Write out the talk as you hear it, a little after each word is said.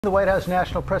The White House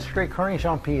National Press Secretary Karine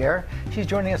Jean-Pierre. She's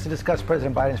joining us to discuss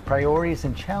President Biden's priorities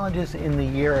and challenges in the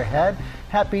year ahead.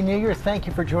 Happy New Year. Thank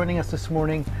you for joining us this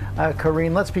morning.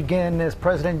 Karine, let's begin as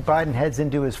President Biden heads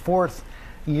into his fourth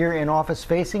year in office,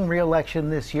 facing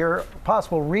re-election this year,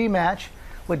 possible rematch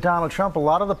with Donald Trump. A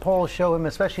lot of the polls show him,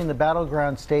 especially in the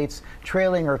battleground states,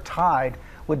 trailing or tied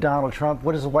with Donald Trump.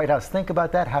 What does the White House think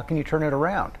about that? How can you turn it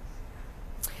around?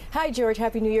 Hi, George.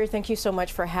 Happy New Year. Thank you so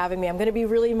much for having me. I'm going to be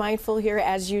really mindful here.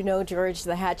 As you know, George,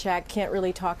 the Hatch Act can't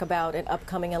really talk about an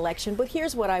upcoming election. But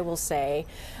here's what I will say,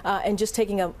 and just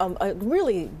taking a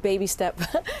really baby step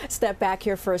back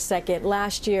here for a second.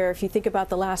 Last year, if you think about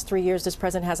the last 3 years, this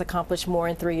president has accomplished more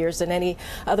in 3 years than any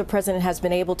other president has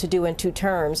been able to do in 2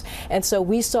 terms. And so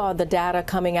we saw the data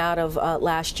coming out of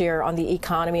last year on the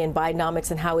economy and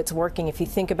Bidenomics and how it's working. If you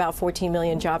think about 14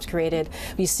 million jobs created,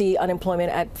 you see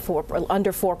unemployment at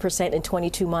under 4% in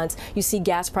 22 months. You see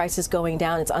gas prices going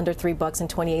down. It's under $3 in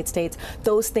 28 states.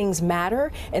 Those things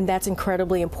matter, and that's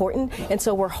incredibly important. And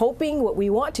so we're hoping, what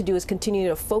we want to do is continue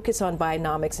to focus on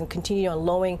Bidenomics and continue on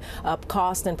lowering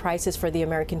costs and prices for the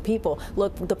American people.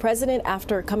 Look, the president,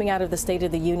 after coming out of the State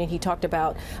of the Union, he talked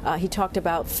about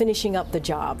finishing up the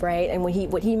job, right? And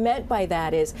what he meant by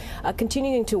that is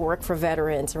continuing to work for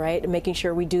veterans, right, and making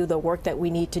sure we do the work that we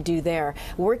need to do there,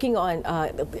 working on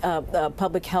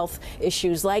public health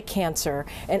issues like cancer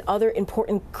and other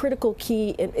important, critical,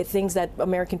 key things that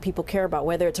American people care about,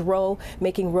 whether it's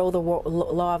making Roe the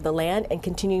law of the land, and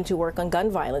continuing to work on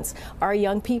gun violence. Our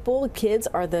young people, kids,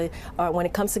 are when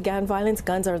it comes to gun violence,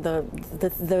 guns are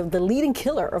the leading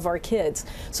killer of our kids.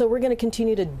 So we're going to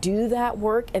continue to do that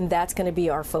work, and that's going to be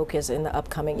our focus in the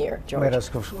upcoming year, George. Right,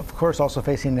 of course, also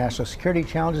facing national security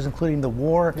challenges, including the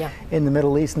war in the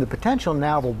Middle East and the potential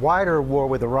now of a wider war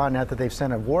with Iran now that they've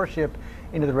sent a warship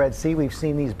into the Red Sea. We've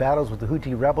seen these battles with the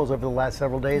Houthi rebels over the last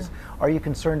several days. Are you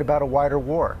concerned about a wider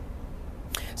war?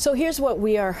 So here's what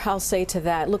I'll say to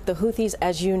that. Look, the Houthis,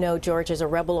 as you know, George, is a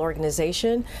rebel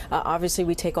organization. Obviously,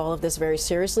 we take all of this very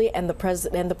seriously, and the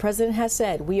president has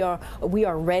said we are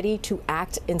ready to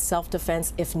act in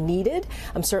self-defense if needed.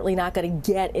 I'm certainly not going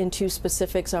to get into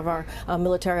specifics of our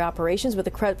military operations, but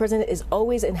the president is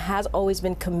always and has always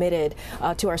been committed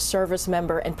to our service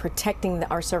member and protecting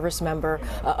our service member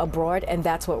abroad, and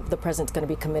that's what the president's going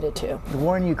to be committed to. The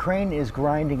war in Ukraine is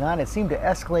grinding on. It seemed to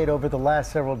escalate over the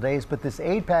last several days, but this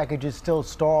aid package is still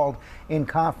stalled in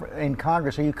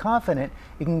Congress. Are you confident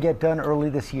it can get done early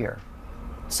this year?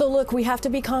 So look, we have to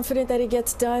be confident that it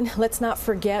gets done. Let's not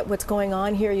forget what's going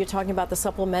on here. You're talking about the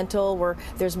supplemental, where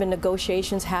there's been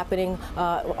negotiations happening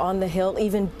on the Hill,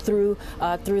 even through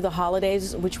the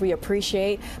holidays, which we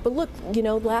appreciate. But look, you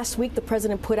know, last week the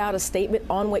president put out a statement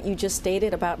on what you just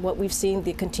stated about what we've seen,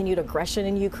 the continued aggression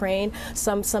in Ukraine,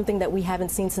 something that we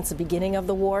haven't seen since the beginning of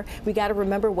the war. We got to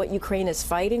remember what Ukraine is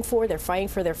fighting for. They're fighting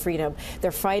for their freedom.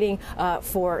 They're fighting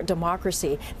for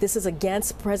democracy. This is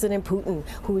against President Putin,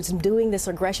 who's doing this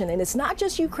aggression. And it's not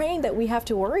just Ukraine that we have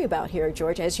to worry about here,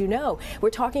 George. As you know,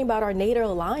 we're talking about our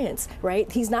NATO alliance,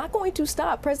 right? He's not going to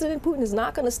stop. President Putin is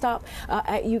not going to stop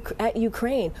at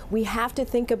Ukraine. We have to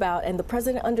think about, and the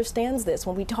president understands this,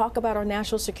 when we talk about our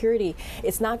national security,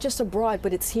 it's not just abroad,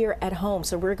 but it's here at home.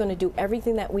 So we're going to do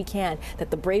everything that we can, that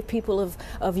the brave people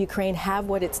of Ukraine have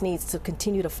what it needs to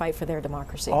continue to fight for their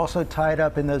democracy. Also tied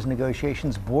up in those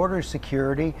negotiations, border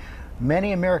security.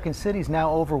 Many American cities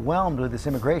now overwhelmed with this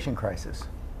immigration crisis.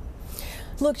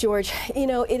 Look, George, you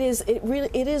know, it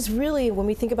is really, when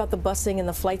we think about the busing and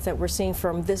the flights that we're seeing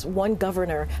from this one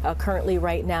governor currently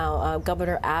right now,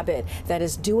 Governor Abbott, that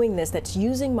is doing this, that's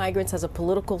using migrants as a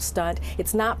political stunt.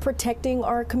 It's not protecting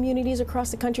our communities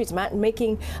across the country. It's not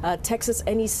making Texas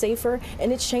any safer,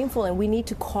 and it's shameful, and we need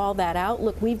to call that out.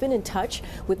 Look, we've been in touch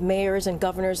with mayors and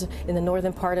governors in the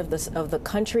northern part of the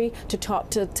country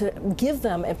to give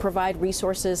them and provide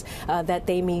resources that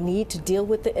they may need to deal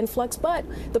with the influx. But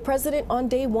the president,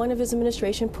 on day one of his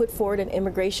administration, put forward an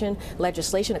immigration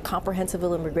legislation, a comprehensive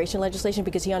immigration legislation,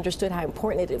 because he understood how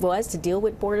important it was to deal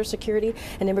with border security,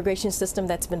 an immigration system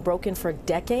that's been broken for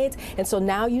decades. And so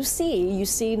now you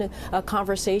see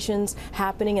conversations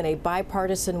happening in a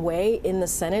bipartisan way in the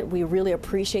Senate. We really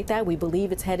appreciate that. We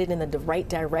believe it's headed in the right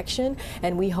direction,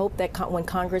 and we hope that when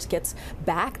Congress gets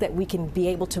back, that we can be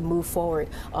able to move forward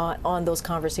on those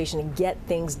conversations and get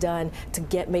things done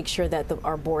to make sure that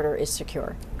our border is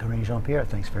secure. Karine Jean-Pierre,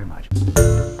 thanks very much.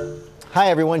 Hi,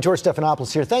 everyone. George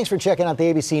Stephanopoulos here. Thanks for checking out the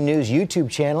ABC News YouTube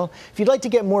channel. If you'd like to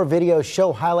get more videos,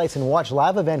 show highlights, and watch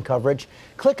live event coverage,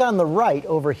 click on the right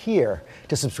over here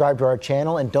to subscribe to our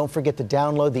channel. And don't forget to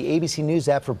download the ABC News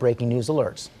app for breaking news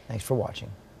alerts. Thanks for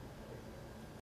watching.